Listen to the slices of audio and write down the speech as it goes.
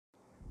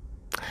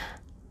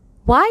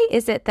Why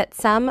is it that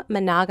some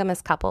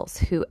monogamous couples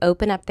who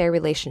open up their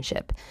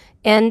relationship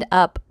end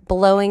up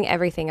blowing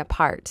everything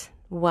apart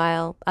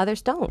while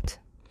others don't?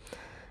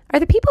 Are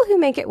the people who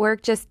make it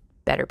work just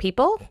better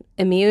people,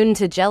 immune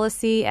to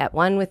jealousy, at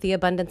one with the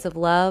abundance of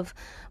love,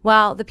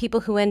 while the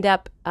people who end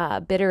up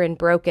bitter and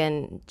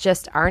broken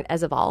just aren't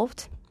as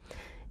evolved?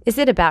 Is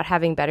it about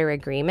having better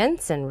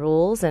agreements and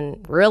rules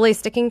and really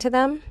sticking to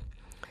them?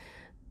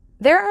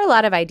 There are a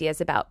lot of ideas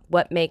about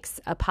what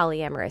makes a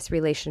polyamorous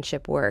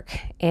relationship work,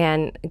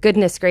 and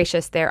goodness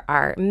gracious, there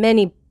are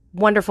many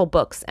wonderful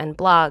books and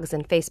blogs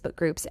and Facebook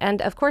groups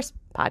and, of course,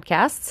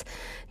 podcasts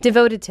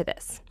devoted to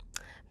this.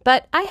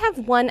 But I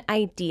have one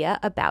idea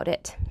about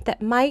it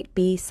that might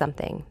be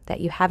something that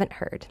you haven't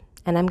heard,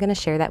 and I'm going to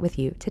share that with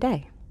you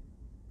today.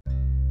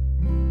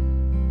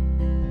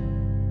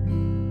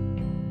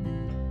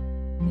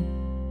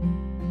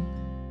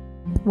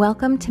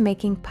 Welcome to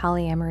Making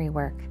Polyamory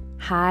Work.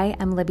 Hi,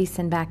 I'm Libby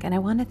Sinback, and I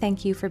want to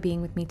thank you for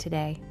being with me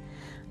today.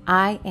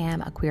 I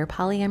am a queer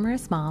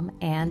polyamorous mom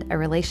and a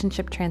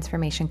relationship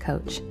transformation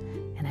coach,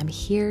 and I'm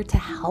here to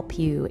help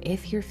you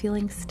if you're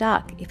feeling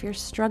stuck, if you're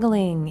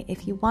struggling,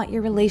 if you want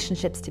your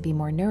relationships to be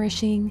more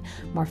nourishing,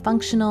 more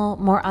functional,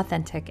 more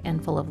authentic,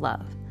 and full of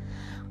love.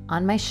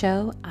 On my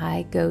show,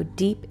 I go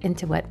deep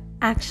into what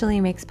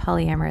actually makes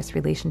polyamorous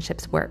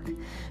relationships work,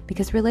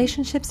 because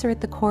relationships are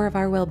at the core of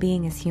our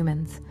well-being as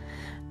humans.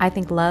 I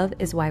think love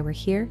is why we're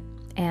here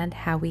and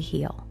how we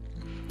heal.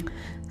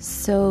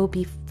 So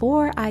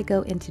before I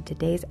go into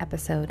today's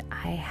episode,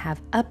 I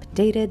have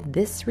updated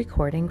this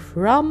recording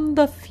from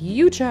the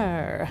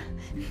future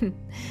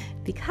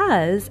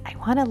because I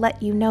want to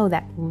let you know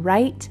that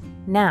right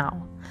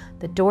now,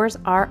 the doors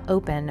are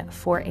open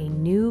for a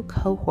new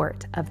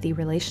cohort of the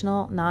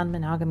Relational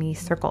Non-Monogamy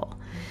Circle.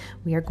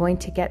 We are going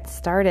to get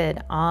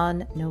started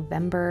on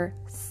November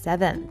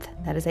 7th.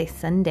 That is a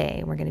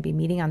Sunday. We're going to be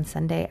meeting on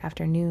Sunday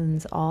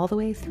afternoons all the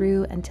way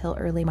through until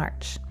early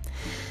March.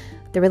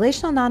 The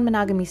Relational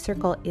Non-Monogamy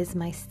Circle is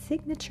my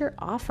signature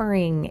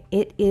offering.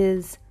 It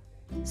is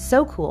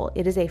so cool.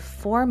 It is a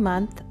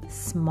 4-month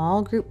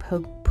small group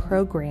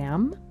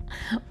program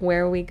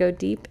where we go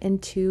deep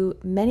into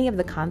many of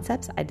the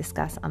concepts I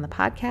discuss on the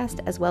podcast,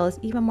 as well as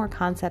even more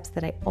concepts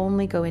that I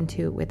only go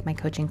into with my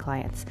coaching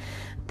clients.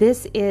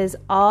 This is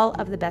all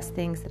of the best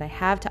things that I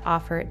have to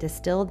offer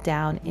distilled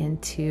down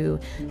into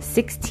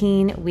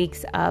 16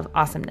 weeks of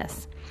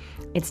awesomeness.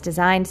 It's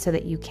designed so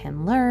that you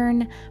can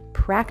learn,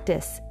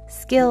 practice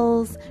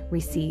skills,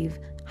 receive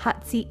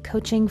hot seat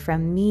coaching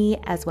from me,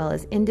 as well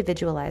as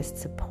individualized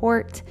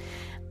support.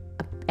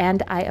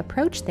 And I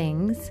approach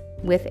things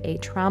with a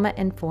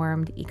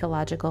trauma-informed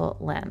ecological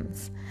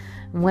lens.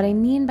 And what I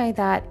mean by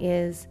that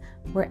is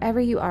wherever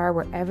you are,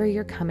 wherever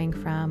you're coming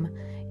from,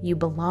 you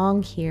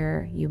belong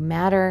here, you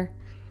matter,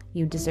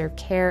 you deserve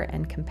care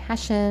and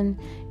compassion,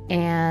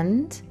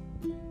 and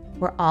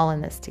we're all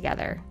in this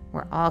together.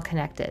 We're all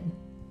connected.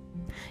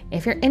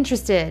 If you're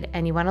interested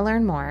and you want to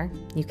learn more,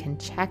 you can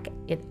check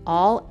it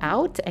all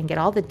out and get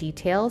all the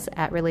details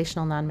at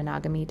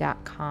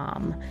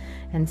relationalnonmonogamy.com.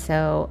 And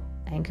so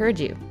I encourage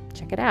you,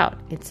 check it out.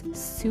 It's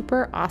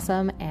super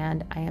awesome,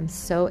 and I am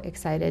so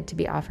excited to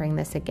be offering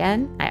this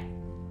again.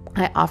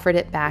 I offered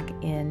it back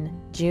in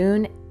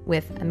June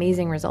with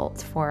amazing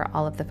results for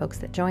all of the folks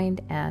that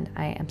joined, and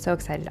I am so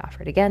excited to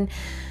offer it again.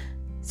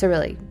 So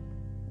really,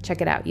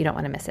 check it out. You don't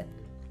want to miss it.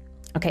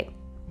 Okay,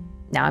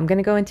 now I'm going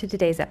to go into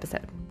today's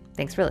episode.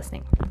 Thanks for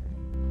listening.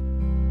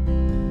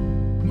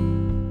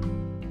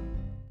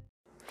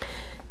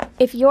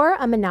 If you're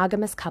a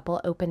monogamous couple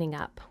opening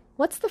up,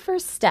 what's the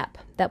first step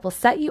that will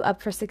set you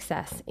up for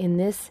success in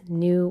this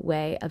new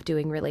way of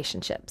doing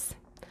relationships?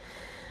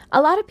 A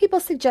lot of people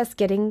suggest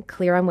getting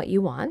clear on what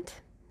you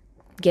want,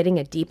 getting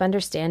a deep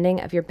understanding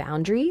of your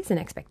boundaries and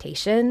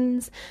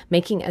expectations,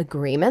 making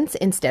agreements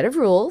instead of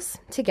rules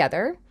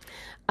together,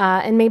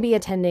 and maybe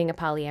attending a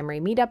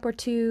polyamory meetup or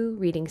two,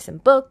 reading some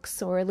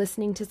books, or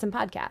listening to some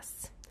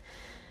podcasts.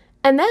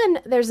 And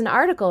then there's an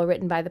article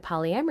written by the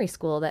Polyamory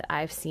School that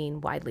I've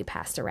seen widely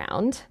passed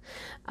around,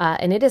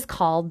 and it is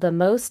called The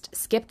Most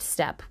Skipped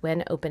Step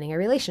When Opening a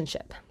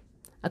Relationship.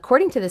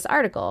 According to this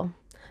article,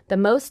 the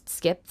most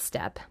skipped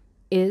step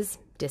is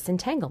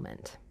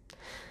disentanglement.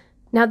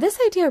 Now, this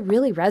idea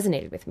really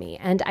resonated with me,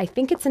 and I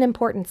think it's an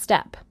important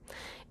step.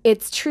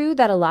 It's true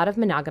that a lot of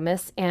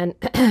monogamous and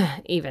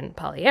even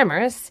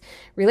polyamorous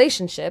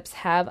relationships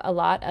have a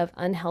lot of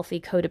unhealthy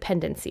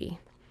codependency.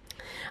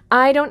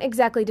 I don't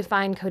exactly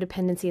define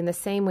codependency in the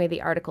same way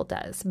the article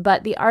does,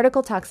 but the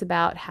article talks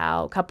about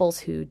how couples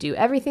who do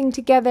everything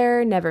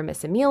together, never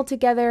miss a meal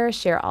together,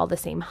 share all the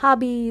same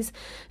hobbies,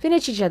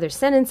 finish each other's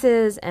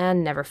sentences,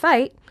 and never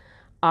fight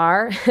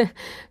are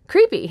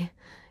creepy.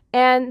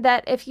 And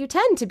that if you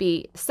tend to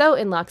be so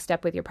in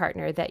lockstep with your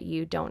partner that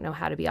you don't know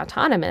how to be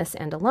autonomous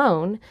and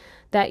alone,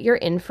 that you're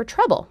in for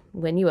trouble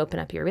when you open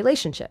up your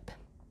relationship.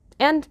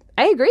 And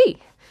I agree.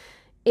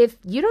 If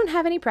you don't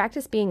have any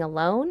practice being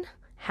alone,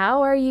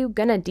 how are you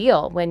going to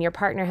deal when your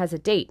partner has a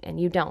date and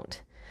you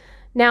don't?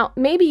 Now,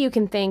 maybe you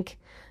can think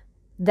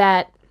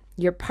that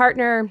your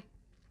partner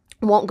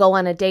won't go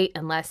on a date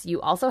unless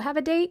you also have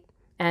a date,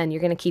 and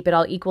you're going to keep it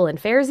all equal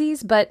and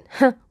fairsies. But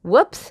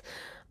whoops,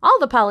 all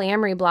the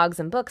polyamory blogs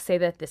and books say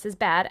that this is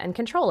bad and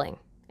controlling,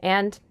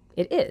 and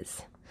it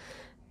is.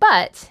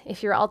 But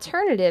if your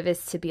alternative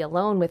is to be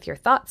alone with your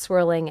thoughts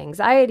swirling,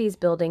 anxieties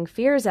building,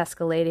 fears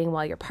escalating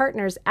while your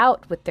partner's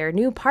out with their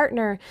new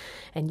partner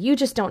and you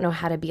just don't know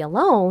how to be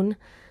alone,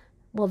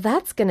 well,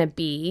 that's going to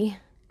be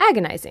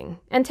agonizing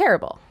and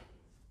terrible.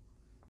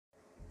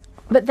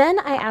 But then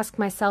I ask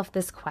myself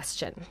this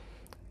question.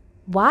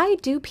 Why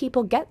do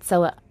people get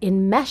so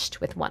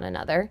enmeshed with one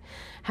another,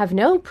 have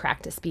no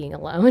practice being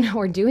alone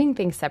or doing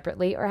things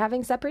separately or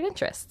having separate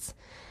interests?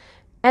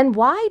 And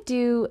why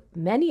do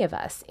many of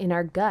us in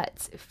our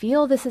guts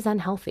feel this is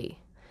unhealthy?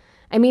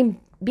 I mean,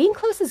 being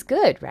close is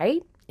good,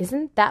 right?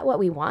 Isn't that what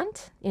we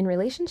want in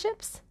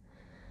relationships?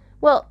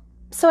 Well,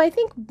 so I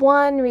think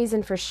one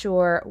reason for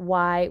sure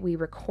why we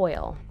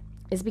recoil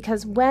is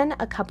because when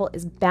a couple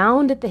is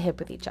bound at the hip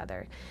with each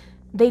other,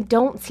 they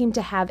don't seem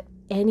to have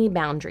any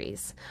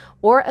boundaries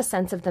or a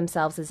sense of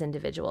themselves as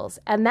individuals.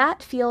 And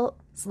that feels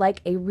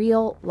like a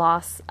real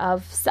loss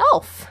of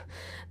self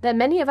that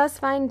many of us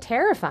find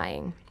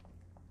terrifying.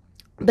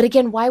 But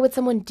again, why would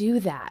someone do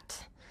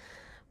that?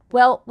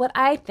 Well, what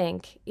I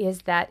think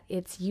is that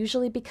it's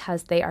usually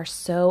because they are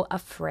so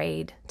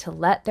afraid to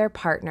let their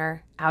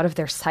partner out of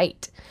their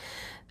sight.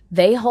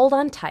 They hold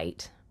on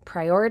tight,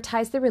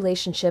 prioritize the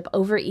relationship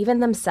over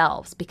even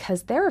themselves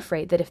because they're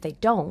afraid that if they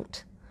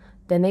don't,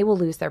 then they will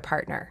lose their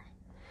partner.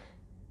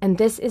 And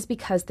this is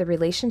because the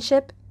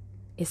relationship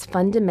is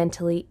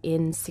fundamentally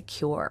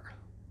insecure.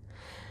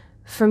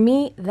 For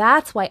me,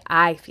 that's why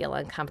I feel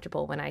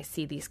uncomfortable when I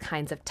see these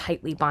kinds of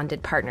tightly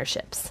bonded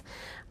partnerships.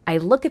 I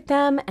look at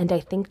them and I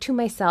think to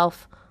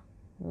myself,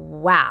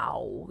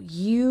 wow,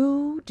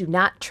 you do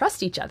not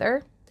trust each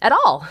other at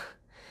all.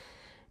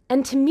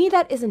 And to me,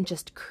 that isn't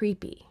just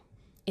creepy.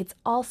 It's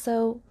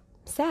also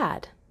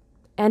sad,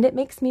 and it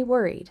makes me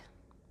worried.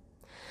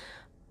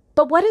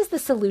 But what is the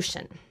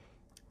solution?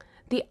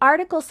 The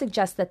article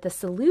suggests that the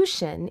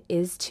solution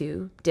is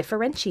to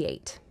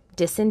differentiate,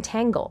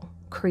 disentangle,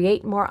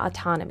 create more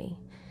autonomy.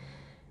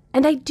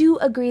 And I do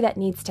agree that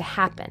needs to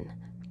happen,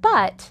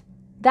 but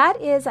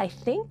that is, I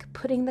think,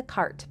 putting the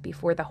cart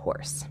before the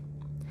horse.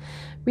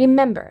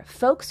 Remember,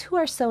 folks who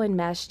are so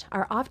enmeshed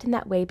are often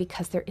that way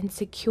because they're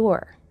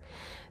insecure.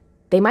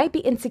 They might be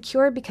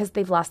insecure because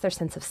they've lost their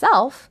sense of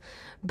self,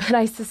 but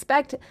I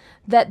suspect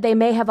that they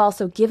may have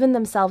also given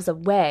themselves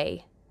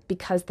away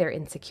because they're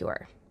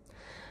insecure.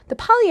 The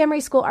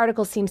Polyamory School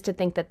article seems to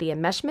think that the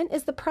enmeshment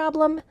is the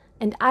problem,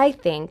 and I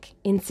think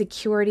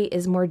insecurity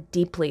is more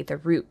deeply the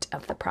root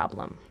of the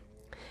problem.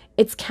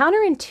 It's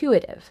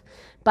counterintuitive,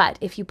 but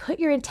if you put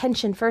your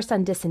attention first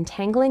on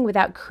disentangling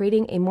without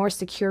creating a more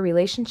secure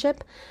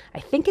relationship, I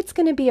think it's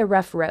going to be a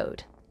rough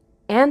road.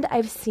 And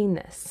I've seen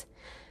this.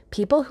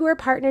 People who are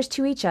partners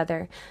to each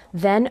other,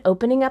 then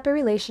opening up a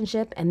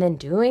relationship and then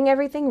doing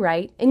everything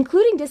right,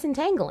 including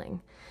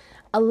disentangling.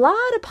 A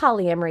lot of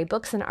polyamory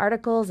books and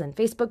articles and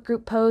Facebook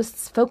group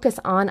posts focus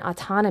on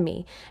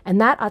autonomy, and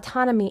that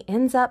autonomy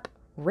ends up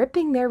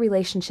ripping their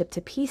relationship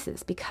to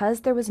pieces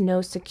because there was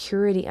no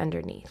security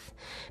underneath.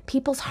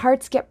 People's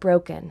hearts get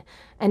broken,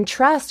 and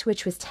trust,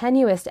 which was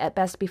tenuous at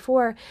best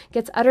before,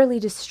 gets utterly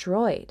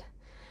destroyed.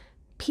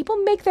 People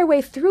make their way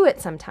through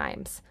it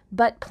sometimes,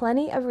 but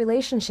plenty of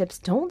relationships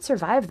don't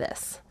survive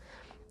this.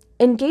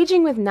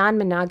 Engaging with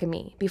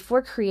non-monogamy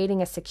before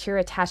creating a secure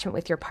attachment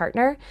with your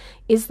partner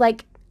is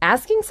like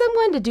asking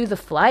someone to do the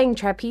flying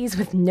trapeze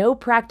with no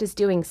practice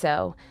doing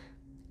so,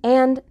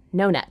 and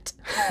no net.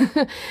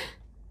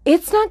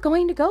 It's not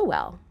going to go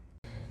well.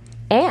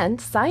 And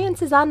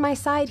science is on my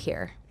side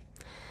here.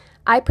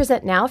 I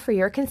present now for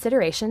your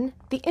consideration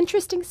the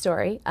interesting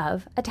story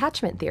of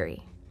attachment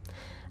theory.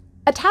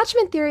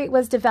 Attachment theory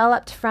was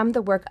developed from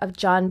the work of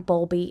John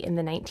Bowlby in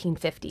the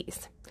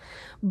 1950s.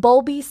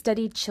 Bowlby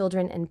studied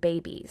children and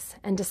babies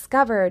and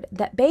discovered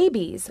that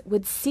babies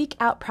would seek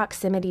out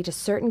proximity to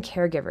certain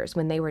caregivers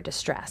when they were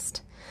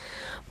distressed.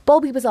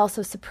 Bowlby was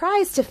also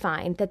surprised to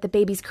find that the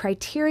baby's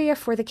criteria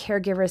for the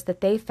caregivers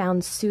that they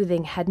found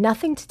soothing had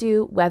nothing to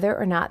do whether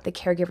or not the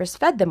caregivers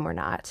fed them or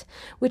not,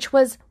 which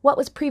was what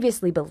was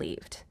previously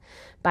believed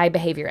by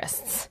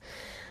behaviorists.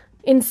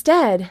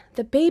 Instead,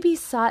 the baby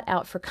sought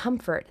out for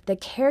comfort the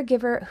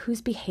caregiver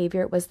whose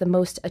behavior was the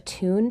most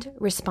attuned,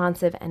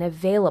 responsive, and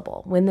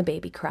available when the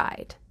baby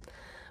cried.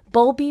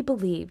 Bowlby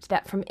believed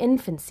that from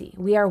infancy,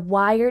 we are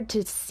wired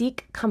to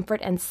seek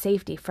comfort and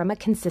safety from a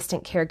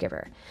consistent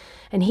caregiver,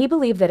 and he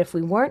believed that if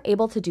we weren't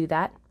able to do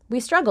that, we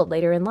struggled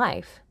later in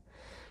life.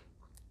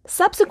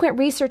 Subsequent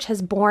research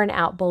has borne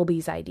out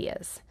Bowlby's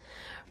ideas.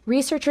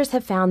 Researchers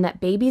have found that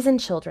babies and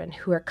children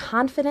who are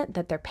confident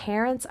that their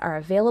parents are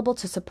available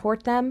to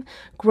support them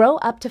grow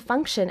up to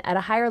function at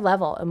a higher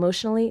level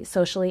emotionally,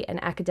 socially,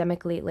 and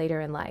academically later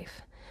in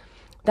life.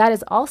 That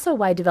is also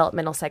why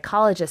developmental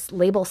psychologists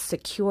label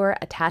secure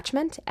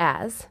attachment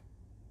as,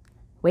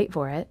 wait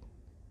for it,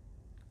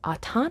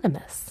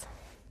 autonomous.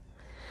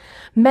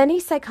 Many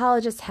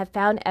psychologists have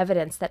found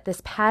evidence that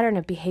this pattern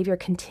of behavior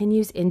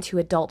continues into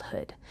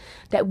adulthood,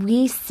 that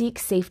we seek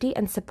safety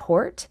and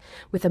support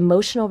with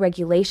emotional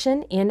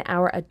regulation in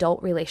our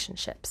adult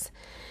relationships.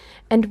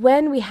 And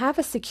when we have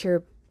a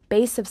secure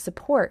base of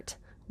support,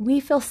 we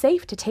feel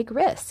safe to take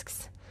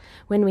risks.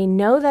 When we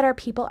know that our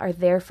people are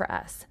there for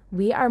us,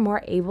 we are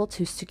more able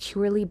to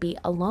securely be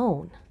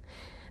alone.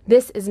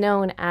 This is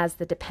known as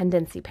the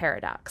dependency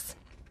paradox.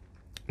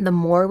 The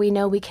more we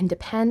know we can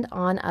depend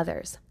on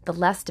others, the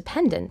less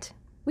dependent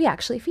we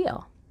actually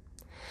feel.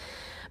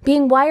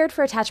 Being wired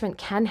for attachment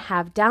can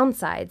have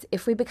downsides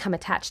if we become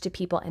attached to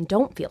people and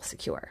don't feel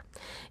secure.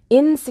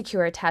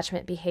 Insecure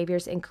attachment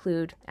behaviors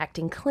include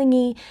acting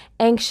clingy,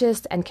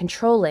 anxious, and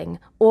controlling,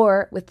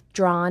 or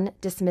withdrawn,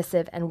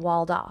 dismissive, and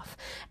walled off,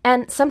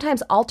 and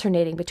sometimes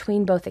alternating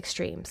between both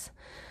extremes.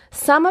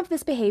 Some of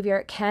this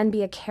behavior can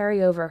be a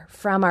carryover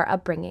from our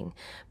upbringing,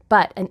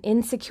 but an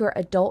insecure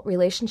adult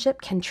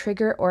relationship can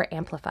trigger or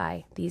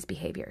amplify these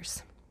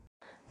behaviors.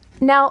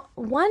 Now,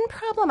 one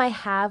problem I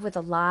have with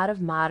a lot of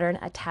modern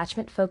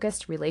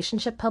attachment-focused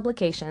relationship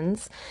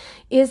publications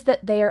is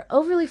that they are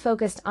overly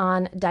focused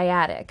on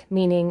dyadic,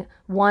 meaning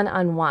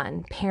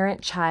one-on-one,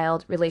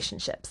 parent-child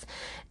relationships,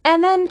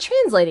 and then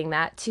translating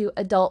that to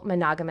adult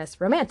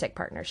monogamous romantic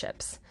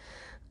partnerships.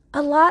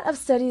 A lot of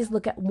studies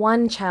look at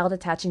one child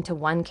attaching to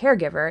one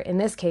caregiver, in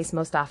this case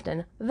most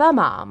often the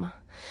mom.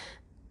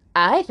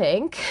 I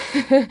think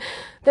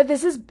that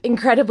this is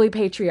incredibly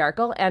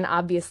patriarchal and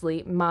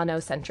obviously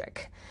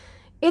monocentric.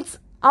 It's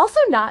also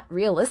not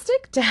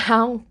realistic to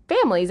how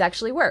families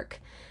actually work.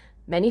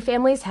 Many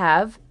families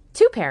have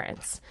 2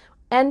 parents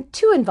and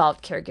 2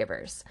 involved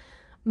caregivers.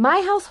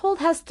 My household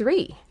has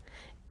 3,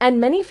 and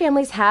many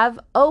families have,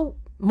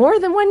 more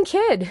than 1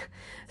 kid.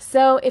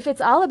 So if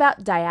it's all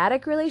about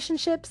dyadic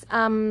relationships,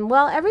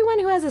 everyone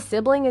who has a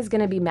sibling is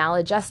going to be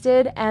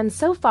maladjusted, and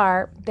so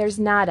far, there's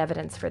not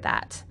evidence for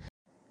that.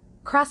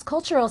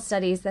 Cross-cultural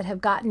studies that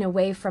have gotten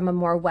away from a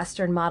more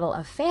Western model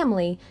of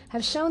family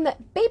have shown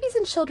that babies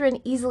and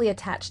children easily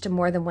attach to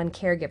more than one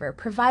caregiver,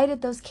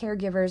 provided those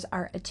caregivers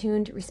are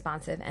attuned,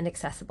 responsive, and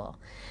accessible.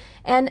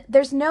 And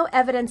there's no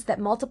evidence that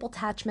multiple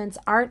attachments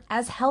aren't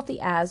as healthy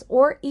as,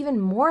 or even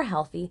more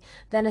healthy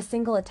than a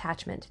single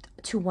attachment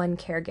to one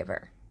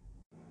caregiver.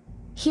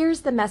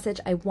 Here's the message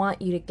I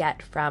want you to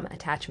get from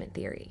attachment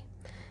theory.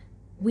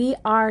 We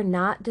are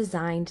not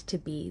designed to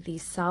be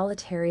these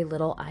solitary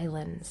little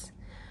islands.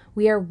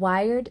 We are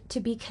wired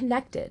to be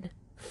connected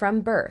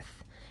from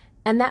birth,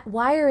 and that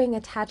wiring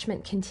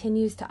attachment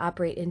continues to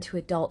operate into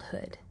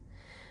adulthood.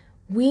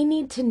 We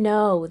need to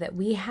know that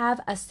we have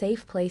a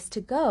safe place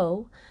to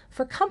go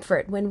for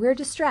comfort when we're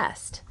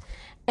distressed,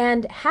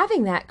 and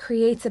having that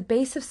creates a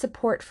base of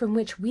support from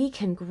which we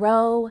can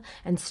grow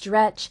and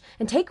stretch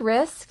and take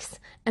risks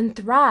and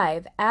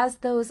thrive as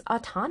those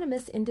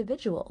autonomous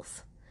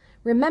individuals.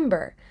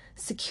 Remember,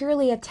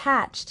 securely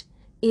attached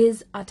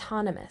is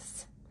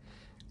autonomous.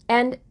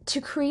 And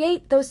to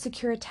create those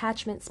secure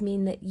attachments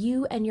mean that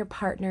you and your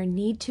partner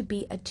need to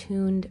be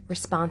attuned,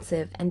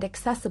 responsive, and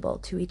accessible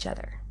to each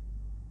other.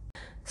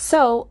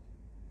 So,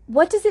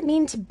 what does it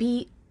mean to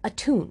be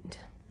attuned?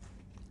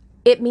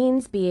 It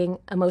means being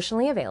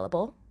emotionally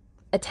available,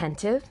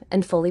 attentive,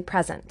 and fully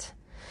present.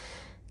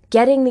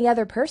 Getting the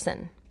other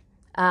person,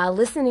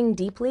 listening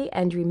deeply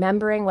and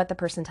remembering what the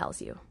person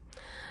tells you.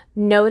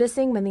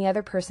 Noticing when the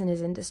other person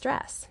is in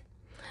distress.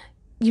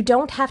 You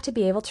don't have to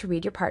be able to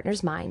read your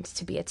partner's mind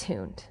to be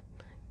attuned.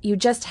 You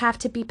just have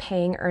to be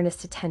paying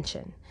earnest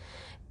attention.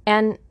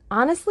 And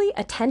honestly,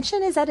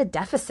 attention is at a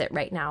deficit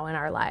right now in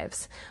our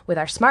lives. With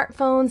our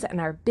smartphones and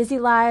our busy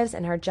lives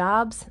and our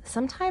jobs,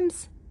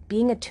 sometimes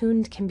being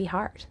attuned can be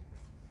hard.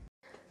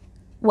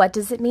 What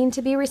does it mean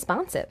to be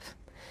responsive?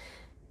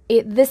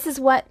 This is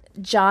what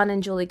John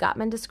and Julie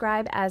Gottman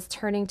describe as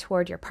turning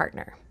toward your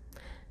partner.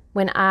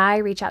 When I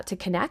reach out to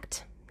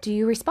connect, do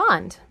you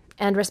respond?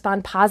 And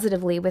respond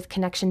positively with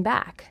connection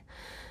back?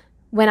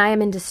 When I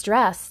am in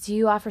distress, do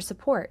you offer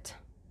support?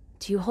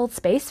 Do you hold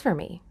space for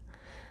me?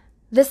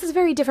 This is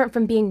very different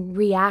from being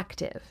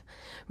reactive.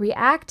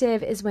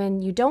 Reactive is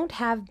when you don't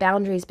have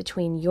boundaries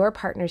between your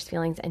partner's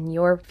feelings and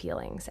your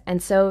feelings.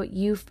 And so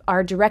you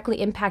are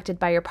directly impacted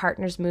by your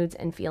partner's moods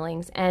and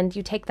feelings, and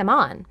you take them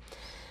on.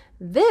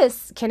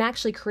 This can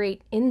actually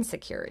create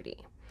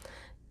insecurity.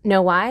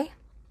 Know why?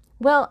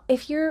 Well,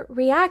 if you're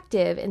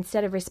reactive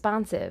instead of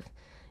responsive,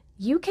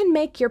 you can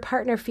make your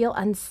partner feel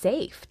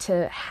unsafe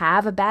to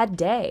have a bad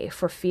day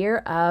for fear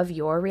of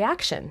your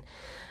reaction.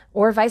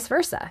 Or vice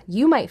versa.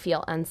 You might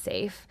feel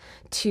unsafe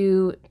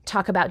to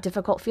talk about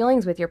difficult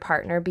feelings with your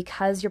partner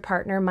because your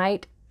partner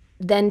might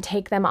then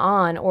take them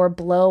on or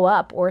blow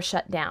up or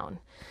shut down.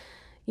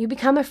 You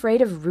become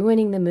afraid of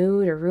ruining the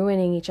mood or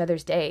ruining each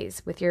other's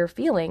days with your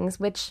feelings,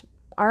 which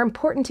are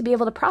important to be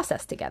able to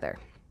process together.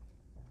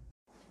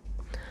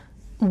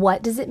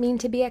 What does it mean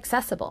to be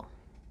accessible?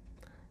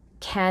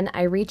 Can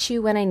I reach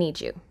you when I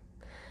need you?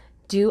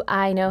 Do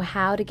I know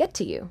how to get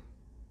to you?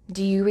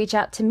 Do you reach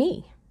out to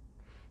me?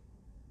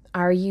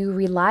 Are you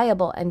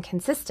reliable and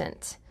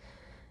consistent?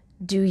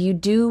 Do you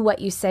do what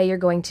you say you're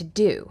going to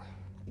do?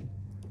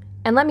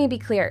 And let me be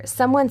clear,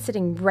 someone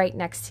sitting right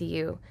next to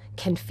you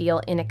can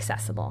feel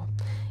inaccessible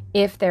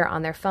if they're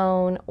on their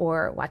phone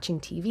or watching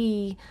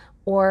TV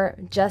or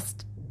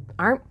just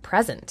aren't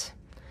present.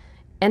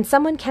 And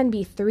someone can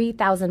be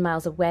 3,000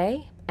 miles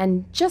away,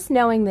 and just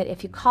knowing that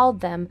if you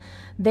called them,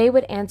 they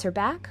would answer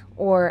back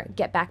or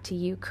get back to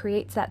you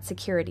creates that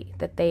security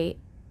that they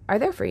are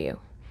there for you.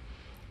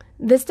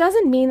 This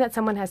doesn't mean that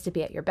someone has to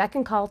be at your beck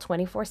and call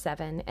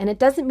 24/7, and it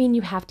doesn't mean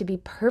you have to be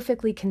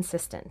perfectly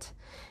consistent.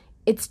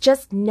 It's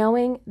just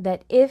knowing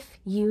that if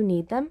you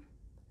need them,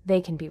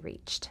 they can be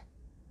reached.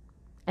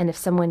 And if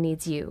someone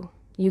needs you,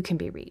 you can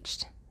be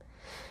reached.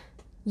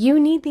 You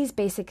need these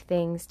basic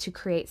things to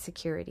create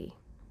security.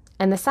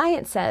 And the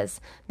science says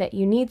that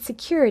you need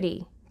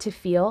security to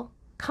feel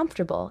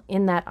comfortable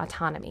in that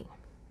autonomy.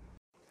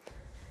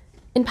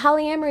 In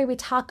polyamory, we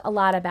talk a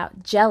lot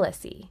about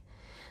jealousy.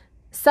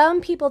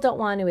 Some people don't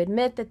want to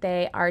admit that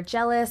they are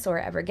jealous or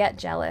ever get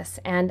jealous,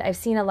 and I've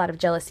seen a lot of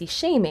jealousy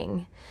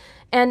shaming.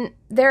 And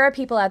there are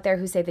people out there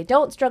who say they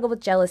don't struggle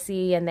with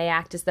jealousy and they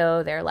act as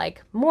though they're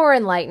like more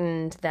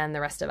enlightened than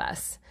the rest of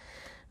us.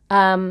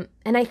 And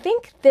I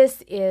think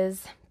this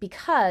is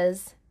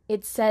because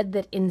it's said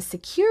that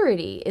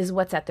insecurity is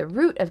what's at the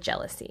root of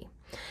jealousy.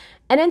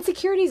 And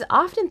insecurity is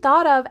often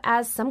thought of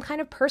as some kind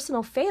of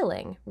personal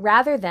failing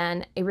rather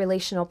than a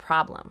relational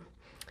problem.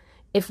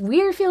 If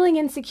we're feeling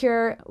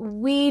insecure,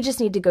 we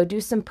just need to go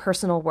do some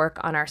personal work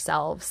on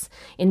ourselves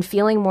in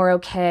feeling more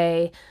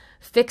okay,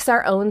 fix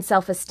our own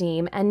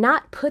self-esteem, and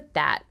not put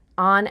that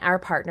on our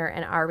partner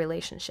and our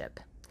relationship.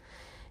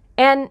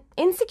 And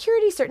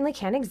insecurity certainly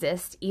can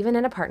exist even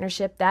in a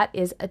partnership that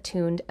is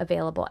attuned,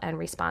 available, and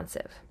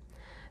responsive.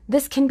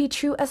 This can be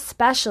true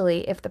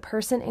especially if the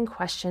person in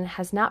question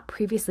has not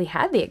previously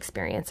had the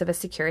experience of a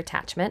secure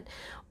attachment,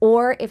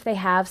 or if they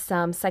have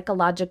some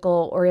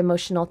psychological or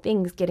emotional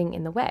things getting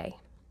in the way.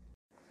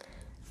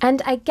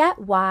 And I get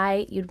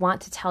why you'd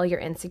want to tell your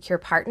insecure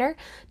partner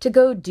to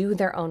go do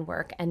their own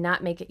work and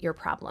not make it your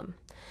problem.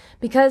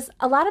 Because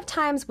a lot of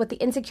times what the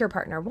insecure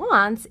partner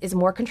wants is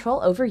more control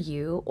over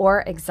you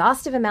or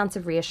exhaustive amounts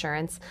of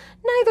reassurance,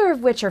 neither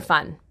of which are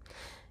fun.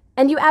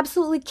 And you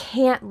absolutely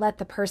can't let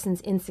the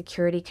person's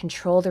insecurity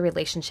control the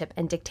relationship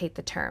and dictate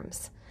the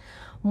terms.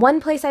 One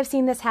place I've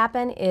seen this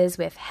happen is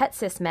with het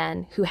cis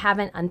men who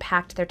haven't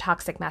unpacked their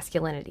toxic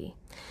masculinity.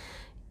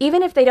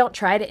 Even if they don't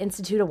try to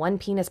institute a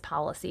one-penis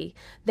policy,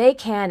 they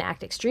can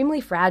act extremely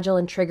fragile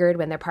and triggered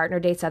when their partner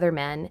dates other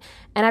men.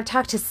 And I've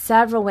talked to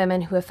several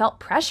women who have felt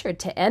pressured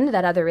to end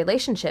that other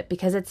relationship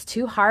because it's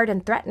too hard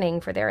and threatening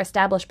for their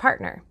established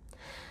partner.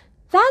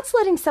 That's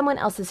letting someone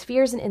else's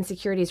fears and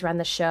insecurities run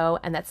the show,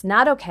 and that's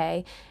not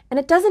okay, and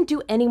it doesn't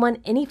do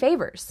anyone any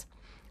favors.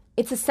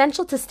 It's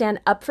essential to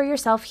stand up for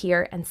yourself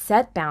here and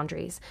set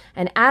boundaries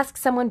and ask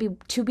someone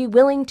to be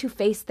willing to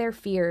face their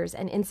fears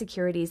and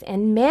insecurities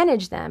and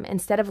manage them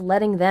instead of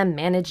letting them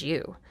manage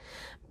you.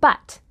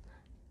 But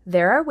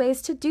there are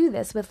ways to do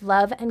this with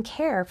love and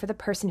care for the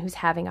person who's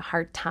having a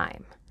hard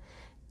time.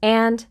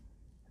 And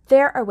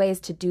there are ways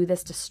to do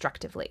this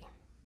destructively.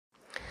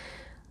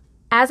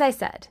 As I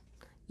said,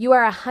 you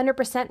are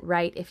 100%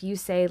 right if you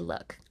say,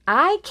 look,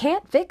 I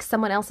can't fix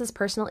someone else's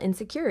personal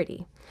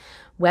insecurity.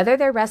 Whether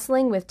they're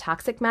wrestling with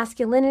toxic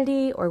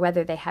masculinity or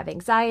whether they have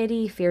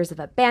anxiety, fears of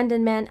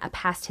abandonment, a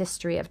past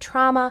history of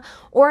trauma,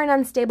 or an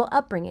unstable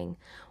upbringing,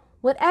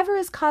 whatever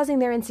is causing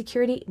their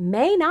insecurity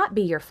may not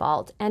be your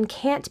fault and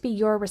can't be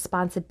your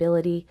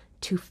responsibility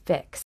to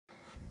fix.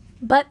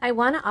 But I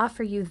want to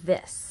offer you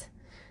this.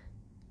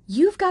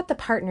 You've got the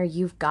partner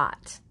you've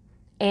got,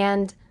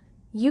 and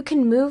you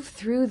can move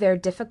through their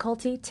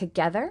difficulty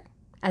together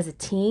as a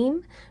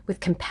team with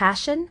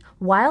compassion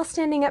while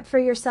standing up for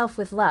yourself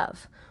with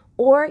love.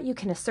 Or you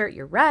can assert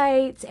your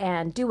rights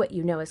and do what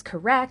you know is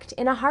correct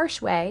in a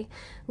harsh way,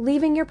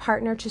 leaving your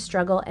partner to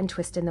struggle and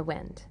twist in the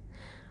wind.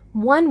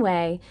 One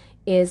way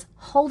is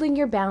holding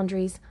your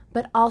boundaries,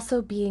 but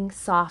also being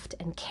soft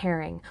and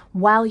caring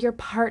while your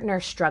partner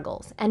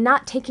struggles and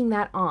not taking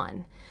that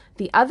on.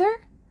 The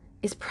other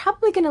is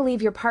probably going to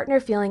leave your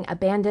partner feeling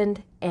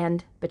abandoned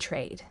and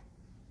betrayed.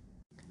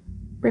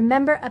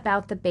 Remember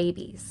about the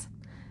babies.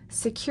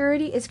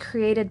 Security is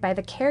created by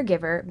the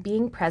caregiver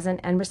being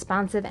present and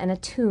responsive and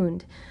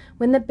attuned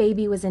when the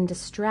baby was in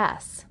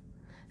distress.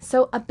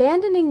 So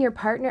abandoning your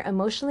partner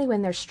emotionally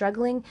when they're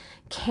struggling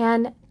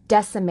can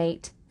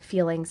decimate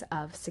feelings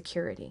of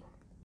security.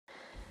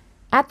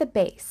 At the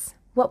base,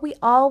 what we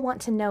all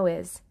want to know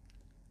is,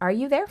 are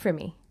you there for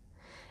me?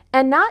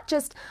 And not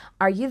just,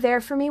 are you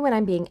there for me when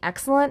I'm being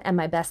excellent and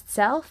my best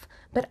self,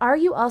 but are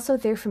you also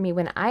there for me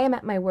when I am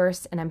at my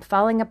worst and I'm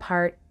falling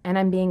apart and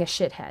I'm being a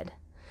shithead?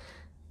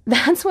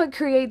 That's what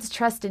creates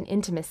trust and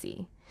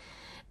intimacy.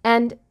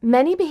 And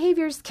many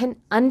behaviors can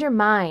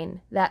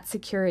undermine that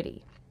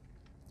security.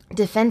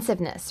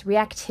 Defensiveness,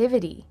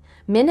 reactivity,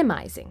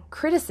 minimizing,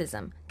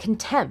 criticism,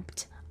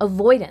 contempt,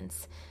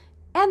 avoidance,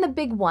 and the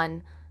big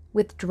one,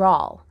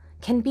 withdrawal,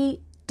 can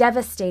be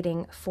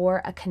devastating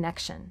for a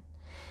connection.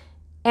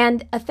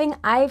 And a thing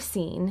I've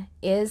seen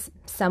is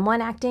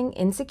someone acting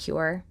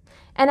insecure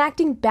and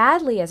acting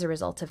badly as a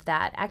result of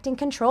that, acting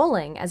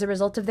controlling as a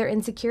result of their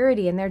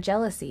insecurity and their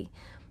jealousy.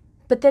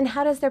 But then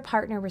how does their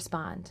partner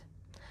respond?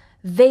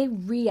 They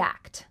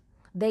react,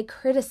 they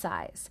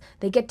criticize,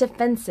 they get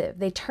defensive,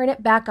 they turn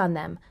it back on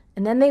them,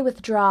 and then they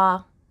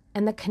withdraw,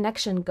 and the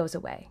connection goes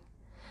away.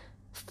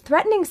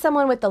 Threatening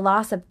someone with the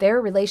loss of their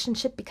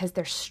relationship because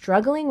they're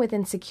struggling with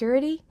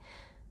insecurity,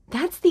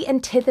 that's the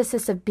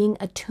antithesis of being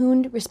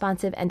attuned,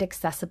 responsive, and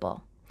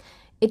accessible.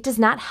 It does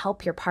not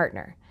help your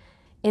partner.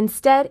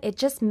 Instead, it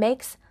just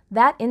makes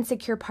that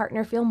insecure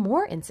partner feel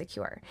more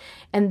insecure.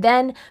 And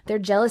then their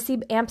jealousy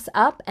amps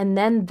up, and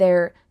then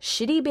their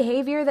shitty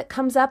behavior that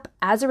comes up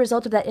as a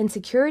result of that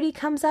insecurity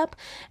comes up.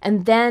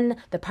 And then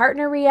the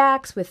partner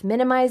reacts with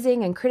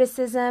minimizing and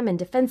criticism and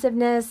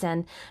defensiveness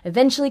and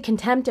eventually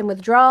contempt and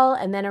withdrawal.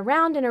 And then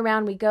around and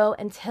around we go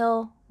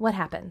until what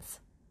happens?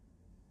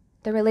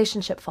 The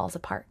relationship falls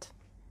apart.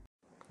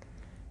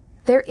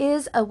 There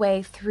is a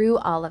way through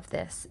all of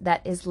this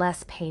that is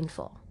less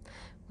painful,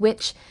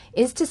 which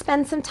is to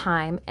spend some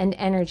time and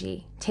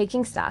energy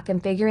taking stock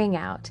and figuring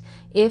out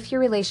if your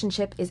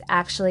relationship is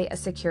actually a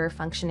secure,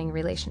 functioning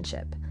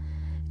relationship.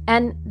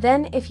 And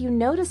then if you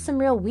notice some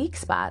real weak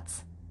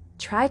spots,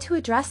 try to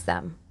address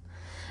them.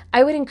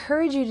 I would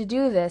encourage you to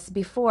do this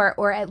before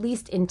or at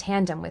least in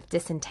tandem with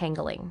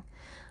disentangling.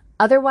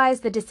 Otherwise,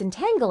 the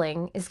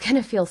disentangling is going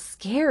to feel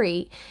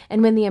scary,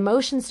 and when the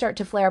emotions start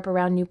to flare up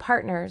around new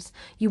partners,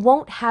 you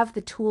won't have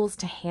the tools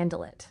to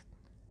handle it.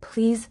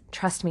 Please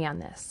trust me on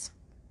this.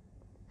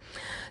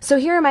 So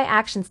here are my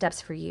action steps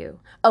for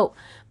you. Oh,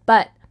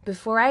 but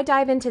before I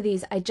dive into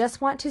these, I just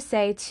want to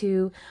say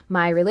to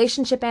my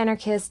relationship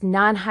anarchist,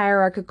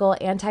 non-hierarchical,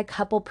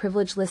 anti-couple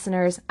privilege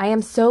listeners, I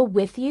am so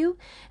with you.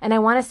 And I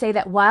want to say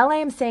that while I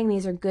am saying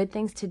these are good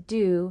things to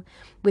do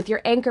with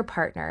your anchor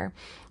partner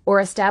or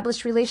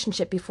established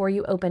relationship before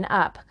you open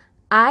up,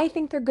 I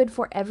think they're good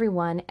for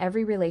everyone,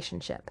 every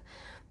relationship.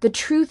 The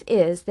truth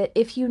is that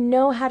if you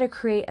know how to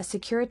create a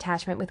secure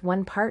attachment with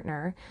one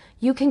partner,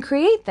 you can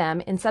create them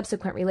in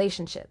subsequent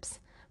relationships.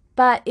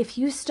 But if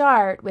you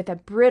start with a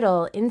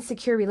brittle,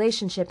 insecure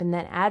relationship and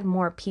then add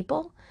more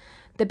people,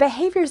 the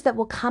behaviors that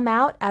will come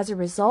out as a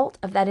result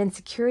of that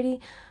insecurity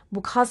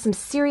will cause some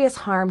serious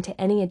harm to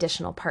any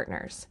additional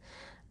partners.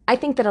 I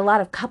think that a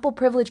lot of couple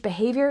privilege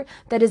behavior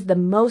that is the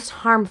most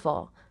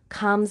harmful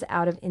comes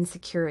out of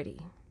insecurity.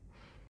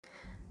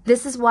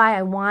 This is why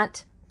I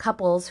want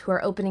couples who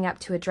are opening up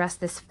to address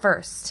this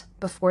first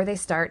before they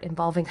start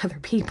involving other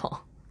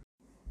people.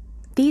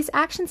 These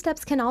action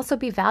steps can also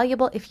be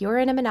valuable if you're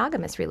in a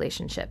monogamous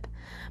relationship.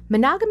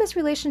 Monogamous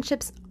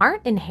relationships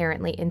aren't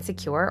inherently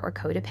insecure or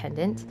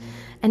codependent,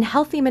 and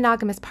healthy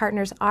monogamous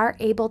partners are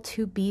able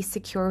to be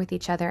secure with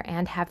each other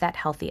and have that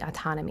healthy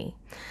autonomy.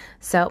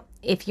 So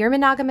if you're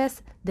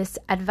monogamous, this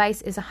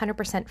advice is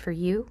 100% for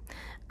you.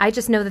 I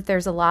just know that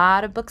there's a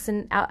lot of books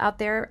out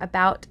there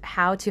about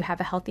how to have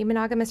a healthy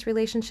monogamous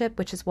relationship,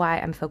 which is why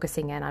I'm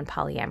focusing in on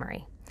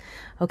polyamory.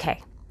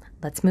 Okay,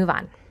 let's move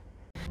on.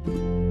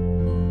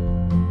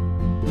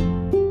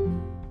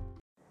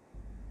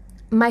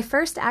 My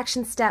first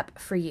action step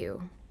for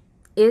you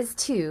is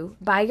to,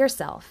 by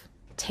yourself,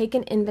 take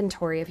an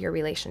inventory of your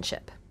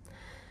relationship.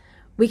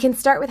 We can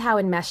start with how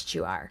enmeshed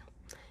you are.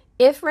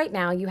 If right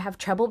now you have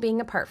trouble being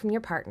apart from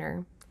your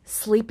partner,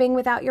 sleeping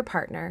without your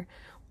partner,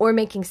 or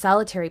making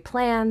solitary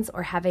plans,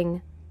 or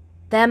having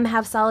them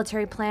have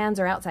solitary plans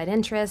or outside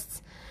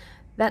interests,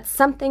 that's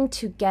something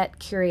to get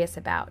curious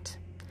about.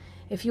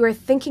 If you are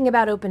thinking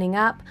about opening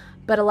up,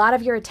 but a lot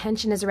of your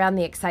attention is around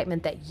the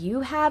excitement that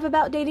you have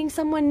about dating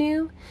someone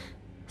new,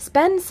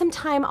 spend some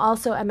time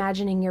also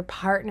imagining your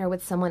partner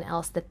with someone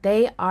else that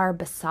they are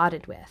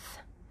besotted with.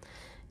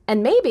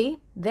 And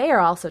maybe they are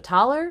also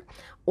taller,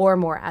 or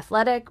more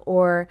athletic,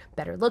 or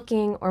better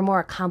looking, or more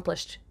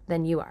accomplished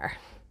than you are.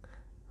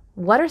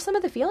 What are some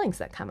of the feelings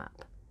that come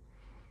up?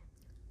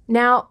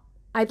 Now,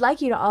 I'd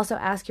like you to also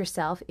ask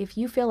yourself if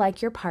you feel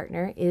like your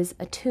partner is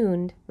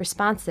attuned,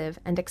 responsive,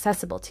 and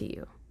accessible to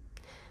you.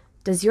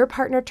 Does your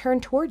partner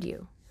turn toward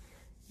you?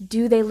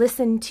 Do they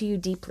listen to you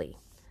deeply?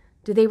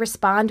 Do they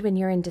respond when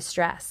you're in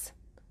distress?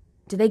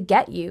 Do they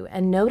get you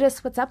and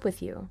notice what's up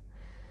with you?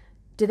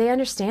 Do they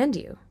understand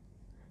you?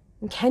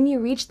 And can you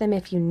reach them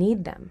if you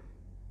need them?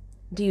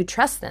 Do you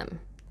trust them?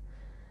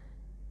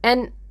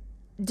 And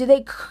do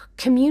they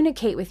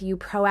communicate with you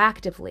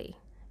proactively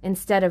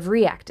instead of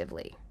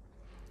reactively?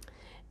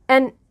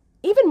 And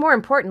even more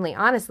importantly,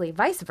 honestly,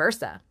 vice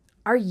versa.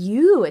 Are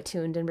you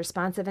attuned and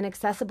responsive and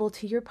accessible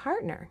to your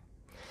partner?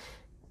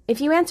 If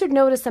you answered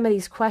no to some of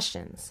these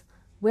questions,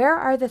 where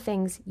are the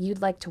things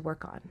you'd like to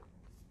work on?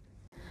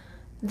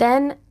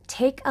 Then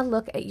take a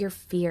look at your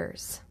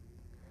fears.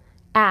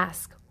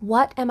 Ask,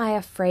 what am I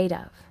afraid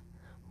of?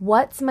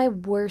 What's my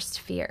worst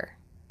fear?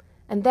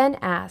 And then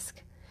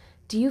ask,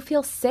 do you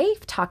feel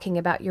safe talking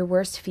about your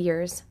worst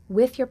fears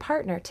with your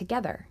partner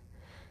together?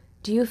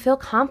 Do you feel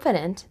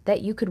confident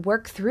that you could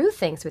work through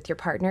things with your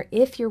partner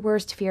if your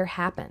worst fear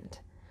happened?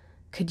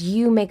 Could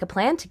you make a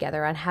plan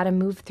together on how to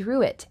move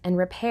through it and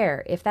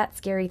repair if that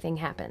scary thing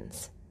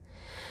happens?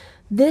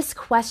 This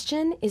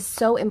question is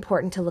so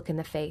important to look in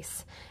the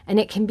face, and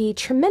it can be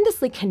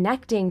tremendously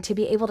connecting to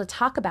be able to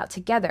talk about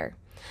together.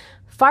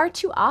 Far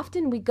too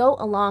often we go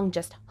along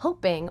just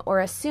hoping or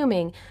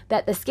assuming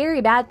that the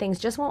scary bad things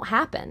just won't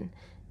happen.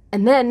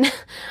 And then,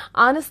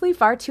 honestly,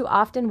 far too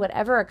often,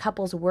 whatever a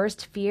couple's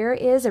worst fear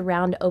is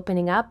around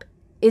opening up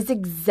is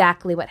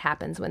exactly what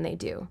happens when they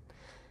do.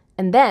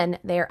 And then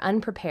they are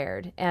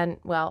unprepared, and,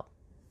 well,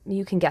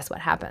 you can guess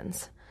what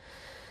happens.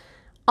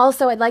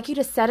 Also, I'd like you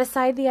to set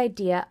aside the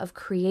idea of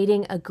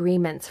creating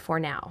agreements for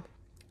now.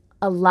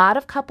 A lot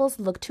of couples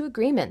look to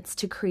agreements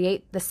to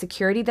create the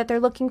security that they're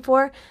looking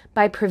for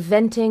by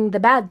preventing the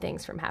bad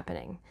things from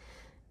happening.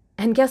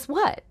 And guess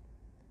what?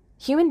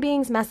 Human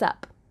beings mess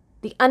up.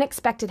 The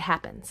unexpected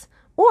happens.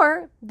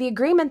 Or the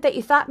agreement that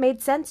you thought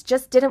made sense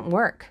just didn't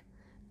work.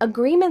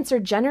 Agreements are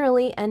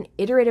generally an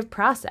iterative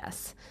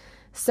process.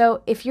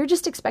 So if you're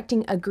just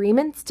expecting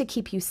agreements to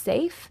keep you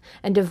safe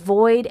and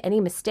avoid any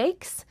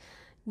mistakes,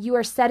 you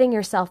are setting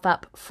yourself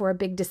up for a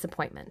big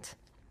disappointment.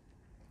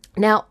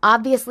 Now,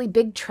 obviously,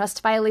 big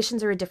trust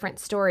violations are a different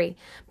story,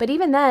 but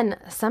even then,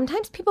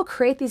 sometimes people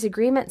create these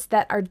agreements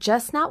that are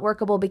just not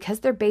workable because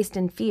they're based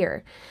in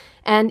fear.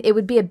 And it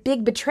would be a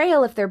big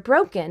betrayal if they're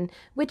broken,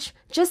 which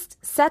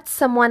just sets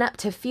someone up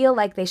to feel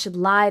like they should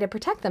lie to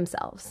protect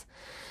themselves.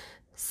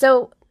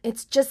 So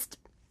it's just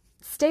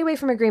stay away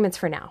from agreements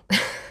for now.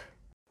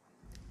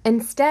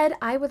 Instead,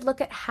 I would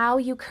look at how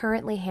you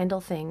currently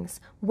handle things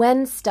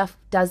when stuff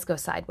does go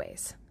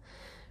sideways.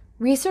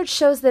 Research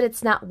shows that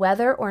it's not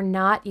whether or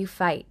not you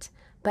fight,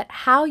 but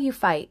how you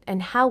fight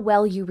and how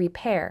well you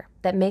repair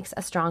that makes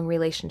a strong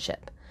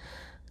relationship.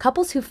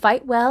 Couples who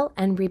fight well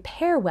and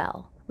repair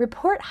well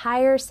report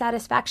higher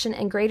satisfaction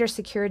and greater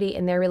security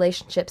in their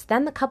relationships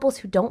than the couples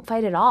who don't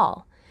fight at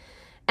all.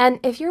 And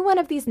if you're one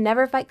of these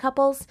never fight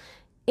couples,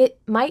 it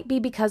might be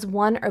because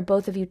one or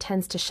both of you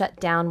tends to shut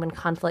down when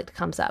conflict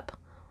comes up.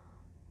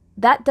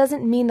 That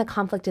doesn't mean the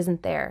conflict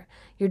isn't there.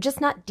 You're just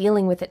not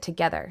dealing with it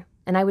together.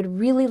 And I would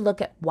really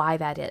look at why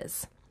that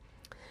is.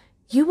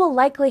 You will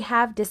likely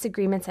have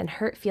disagreements and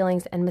hurt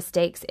feelings and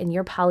mistakes in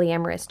your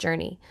polyamorous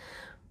journey.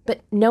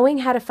 But knowing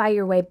how to find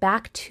your way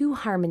back to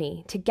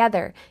harmony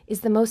together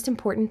is the most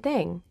important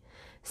thing.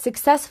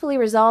 Successfully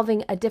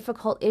resolving a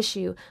difficult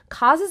issue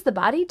causes the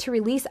body to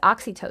release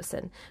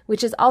oxytocin,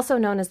 which is also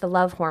known as the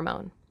love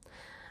hormone.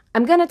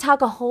 I'm going to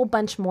talk a whole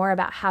bunch more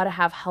about how to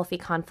have healthy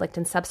conflict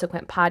in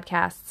subsequent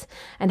podcasts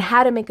and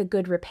how to make a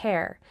good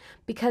repair,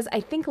 because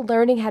I think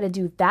learning how to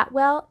do that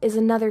well is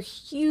another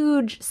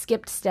huge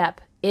skipped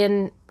step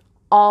in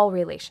all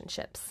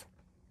relationships.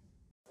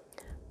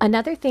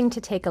 Another thing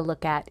to take a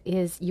look at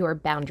is your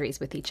boundaries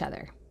with each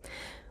other.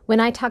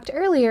 When I talked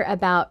earlier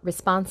about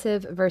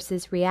responsive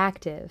versus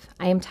reactive,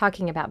 I am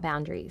talking about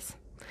boundaries.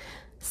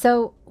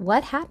 So,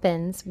 what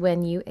happens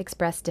when you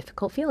express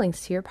difficult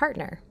feelings to your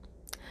partner?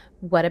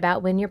 What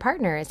about when your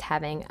partner is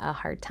having a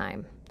hard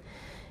time?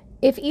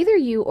 If either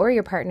you or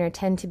your partner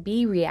tend to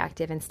be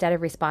reactive instead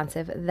of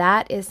responsive,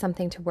 that is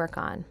something to work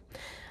on.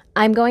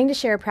 I'm going to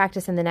share a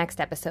practice in the next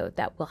episode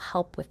that will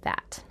help with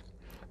that.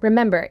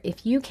 Remember,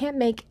 if you can't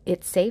make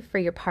it safe for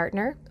your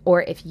partner,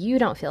 or if you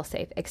don't feel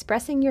safe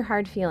expressing your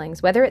hard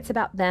feelings, whether it's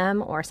about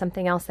them or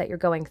something else that you're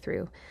going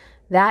through,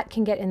 that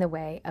can get in the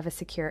way of a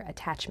secure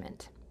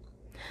attachment.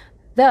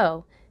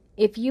 Though,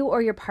 if you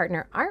or your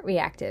partner aren't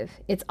reactive,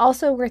 it's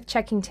also worth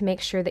checking to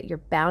make sure that your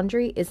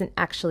boundary isn't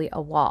actually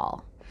a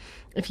wall.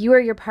 If you or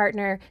your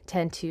partner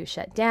tend to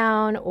shut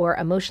down or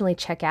emotionally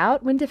check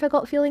out when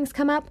difficult feelings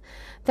come up,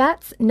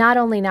 that's not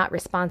only not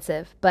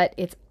responsive, but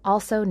it's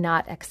also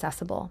not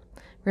accessible.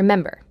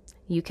 Remember,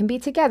 you can be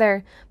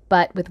together,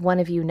 but with one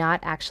of you not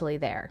actually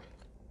there.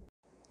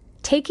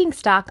 Taking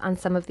stock on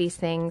some of these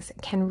things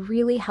can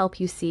really help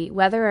you see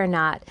whether or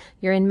not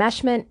your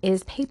enmeshment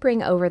is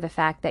papering over the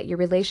fact that your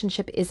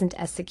relationship isn't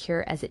as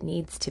secure as it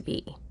needs to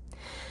be.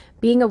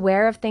 Being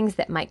aware of things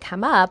that might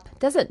come up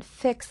doesn't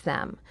fix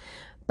them,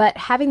 but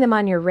having them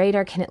on your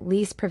radar can at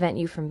least prevent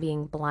you from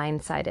being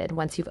blindsided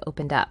once you've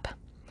opened up.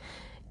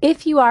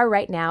 If you are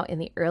right now in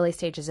the early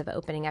stages of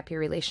opening up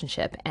your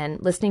relationship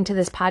and listening to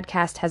this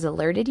podcast has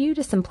alerted you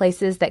to some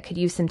places that could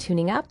use some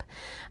tuning up,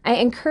 I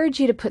encourage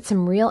you to put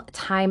some real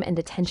time and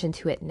attention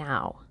to it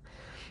now.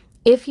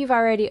 If you've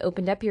already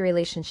opened up your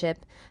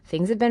relationship,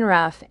 things have been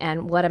rough,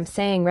 and what I'm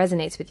saying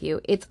resonates with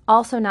you, it's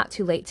also not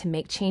too late to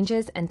make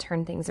changes and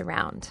turn things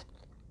around.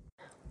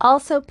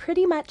 Also,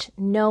 pretty much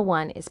no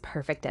one is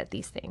perfect at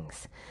these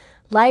things.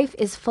 Life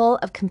is full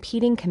of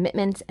competing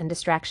commitments and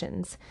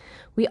distractions.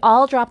 We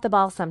all drop the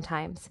ball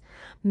sometimes.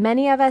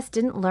 Many of us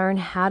didn't learn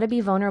how to be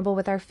vulnerable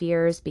with our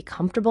fears, be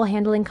comfortable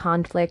handling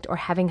conflict, or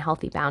having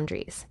healthy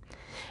boundaries.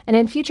 And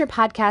in future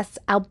podcasts,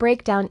 I'll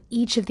break down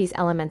each of these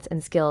elements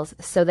and skills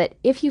so that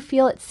if you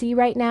feel at sea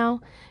right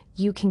now,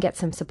 you can get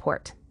some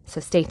support.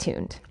 So stay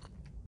tuned.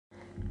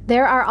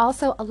 There are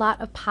also a lot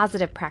of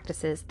positive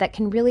practices that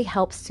can really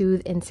help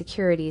soothe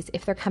insecurities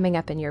if they're coming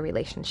up in your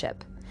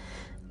relationship.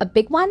 A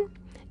big one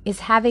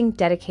is having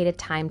dedicated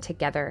time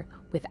together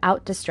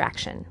without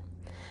distraction.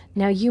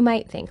 Now you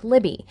might think,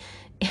 Libby,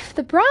 if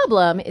the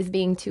problem is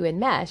being too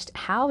enmeshed,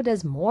 how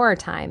does more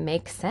time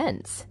make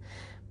sense?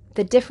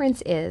 The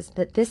difference is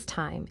that this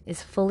time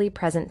is fully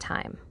present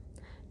time.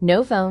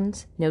 No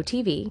phones, no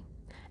TV,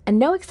 and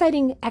no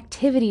exciting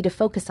activity to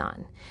focus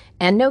on,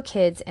 and no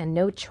kids and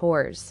no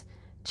chores,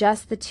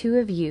 just the two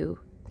of you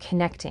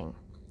connecting.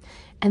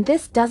 And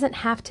this doesn't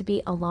have to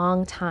be a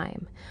long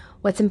time.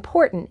 What's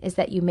important is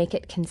that you make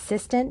it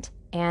consistent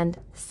and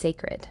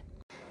sacred.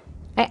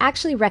 I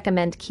actually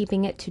recommend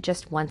keeping it to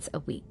just once a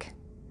week.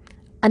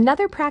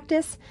 Another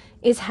practice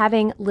is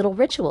having little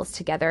rituals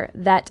together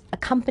that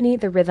accompany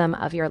the rhythm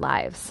of your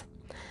lives.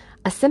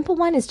 A simple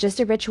one is just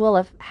a ritual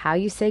of how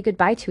you say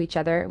goodbye to each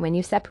other when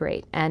you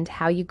separate and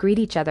how you greet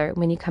each other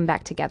when you come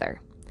back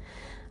together.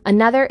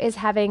 Another is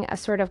having a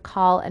sort of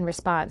call and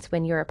response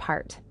when you're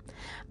apart.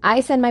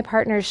 I send my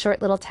partners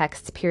short little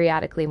texts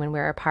periodically when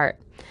we're apart.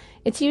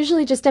 It's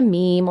usually just a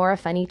meme or a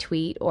funny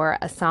tweet or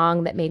a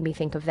song that made me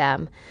think of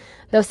them,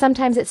 though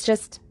sometimes it's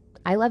just,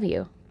 I love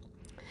you.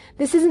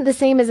 This isn't the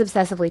same as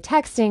obsessively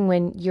texting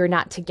when you're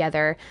not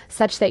together,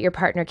 such that your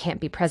partner can't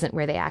be present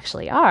where they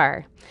actually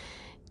are.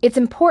 It's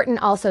important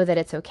also that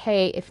it's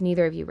okay if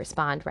neither of you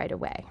respond right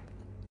away.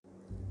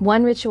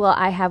 One ritual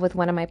I have with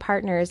one of my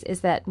partners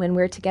is that when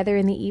we're together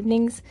in the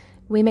evenings,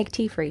 we make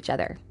tea for each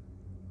other.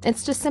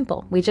 It's just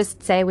simple. We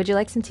just say, would you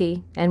like some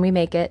tea? And we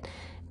make it.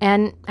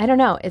 And I don't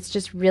know, it's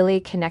just really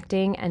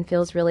connecting and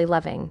feels really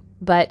loving.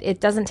 But it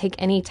doesn't take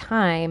any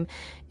time,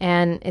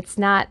 and it's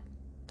not,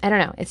 I don't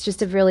know, it's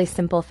just a really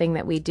simple thing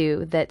that we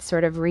do that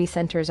sort of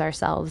recenters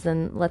ourselves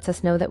and lets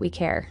us know that we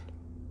care.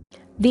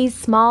 These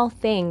small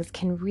things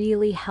can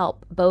really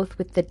help both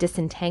with the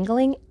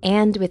disentangling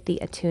and with the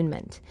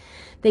attunement.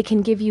 They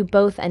can give you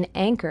both an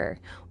anchor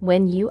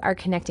when you are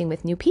connecting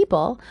with new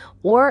people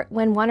or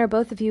when one or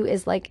both of you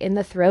is like in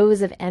the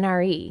throes of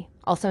NRE,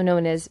 also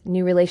known as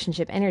new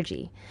relationship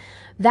energy.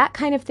 That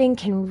kind of thing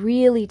can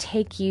really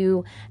take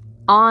you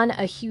on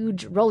a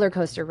huge roller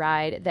coaster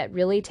ride that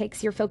really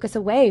takes your focus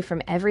away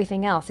from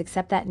everything else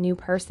except that new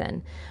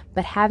person.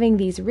 But having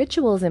these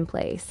rituals in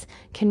place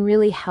can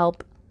really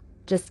help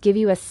just give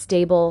you a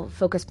stable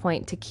focus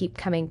point to keep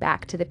coming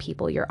back to the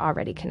people you're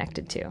already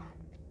connected to.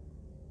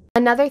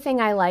 Another thing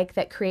I like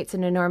that creates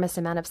an enormous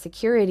amount of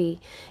security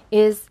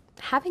is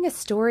having a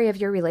story of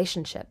your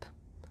relationship.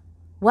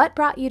 What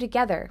brought you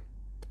together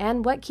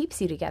and what keeps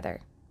you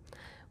together?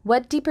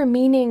 What deeper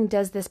meaning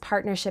does this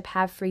partnership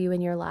have for you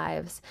in your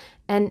lives?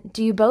 And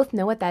do you both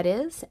know what that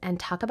is and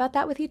talk about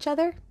that with each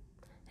other?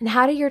 And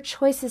how do your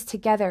choices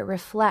together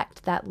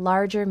reflect that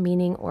larger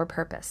meaning or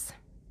purpose?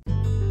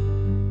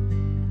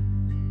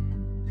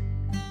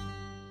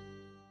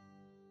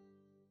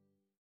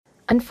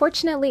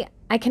 Unfortunately,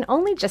 I can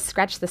only just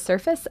scratch the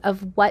surface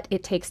of what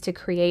it takes to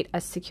create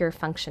a secure,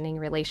 functioning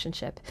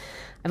relationship.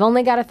 I've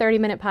only got a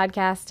 30-minute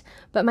podcast,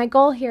 but my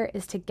goal here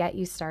is to get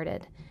you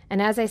started.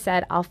 And as I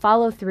said, I'll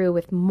follow through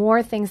with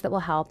more things that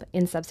will help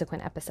in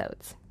subsequent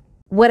episodes.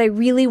 What I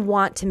really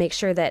want to make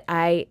sure that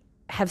I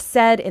have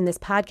said in this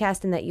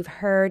podcast and that you've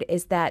heard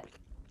is that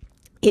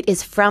it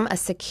is from a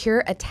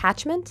secure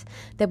attachment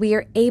that we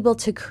are able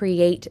to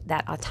create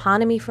that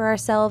autonomy for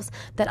ourselves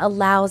that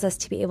allows us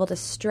to be able to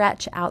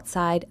stretch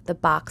outside the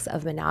box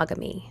of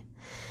monogamy.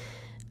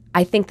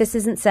 I think this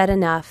isn't said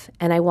enough,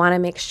 and I want to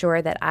make sure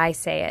that I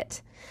say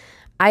it.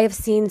 I have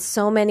seen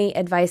so many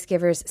advice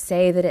givers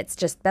say that it's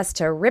just best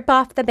to rip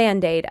off the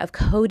Band-Aid of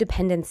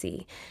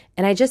codependency,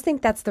 and I just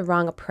think that's the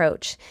wrong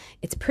approach.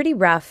 It's pretty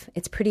rough,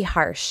 it's pretty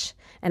harsh,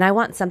 and I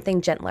want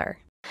something gentler.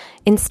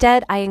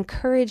 Instead, I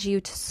encourage you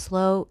to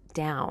slow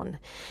down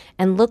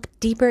and look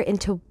deeper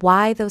into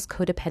why those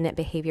codependent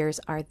behaviors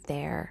are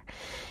there.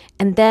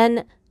 And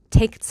then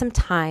take some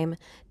time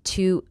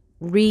to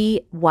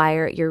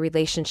rewire your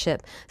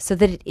relationship so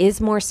that it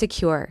is more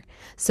secure,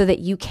 so that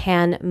you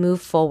can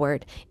move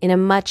forward in a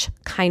much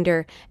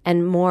kinder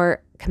and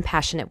more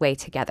compassionate way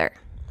together.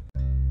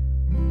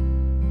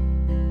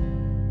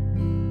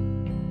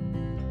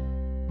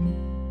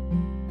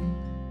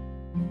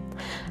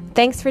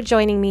 Thanks for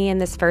joining me in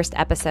this first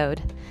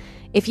episode.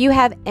 If you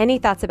have any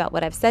thoughts about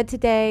what I've said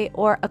today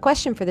or a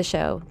question for the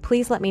show,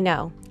 please let me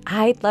know.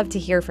 I'd love to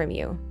hear from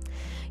you.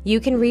 You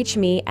can reach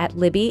me at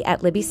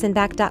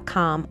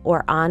libby@libbysinback.com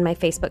or on my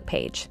Facebook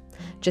page.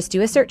 Just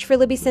do a search for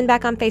Libby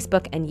Sinback on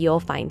Facebook and you'll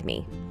find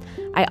me.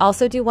 I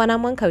also do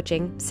one-on-one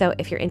coaching, so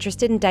if you're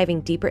interested in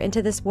diving deeper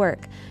into this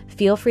work,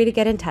 feel free to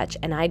get in touch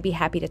and I'd be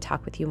happy to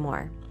talk with you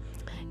more.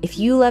 If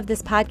you love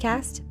this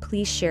podcast,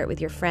 please share it with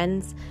your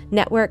friends,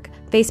 network,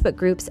 Facebook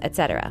groups,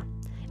 etc.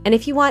 And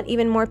if you want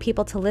even more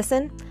people to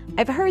listen,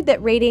 I've heard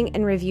that rating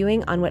and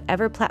reviewing on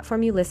whatever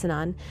platform you listen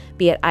on,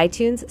 be it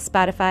iTunes,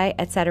 Spotify,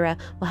 etc.,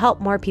 will help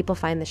more people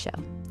find the show.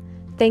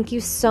 Thank you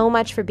so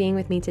much for being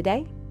with me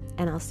today,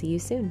 and I'll see you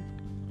soon.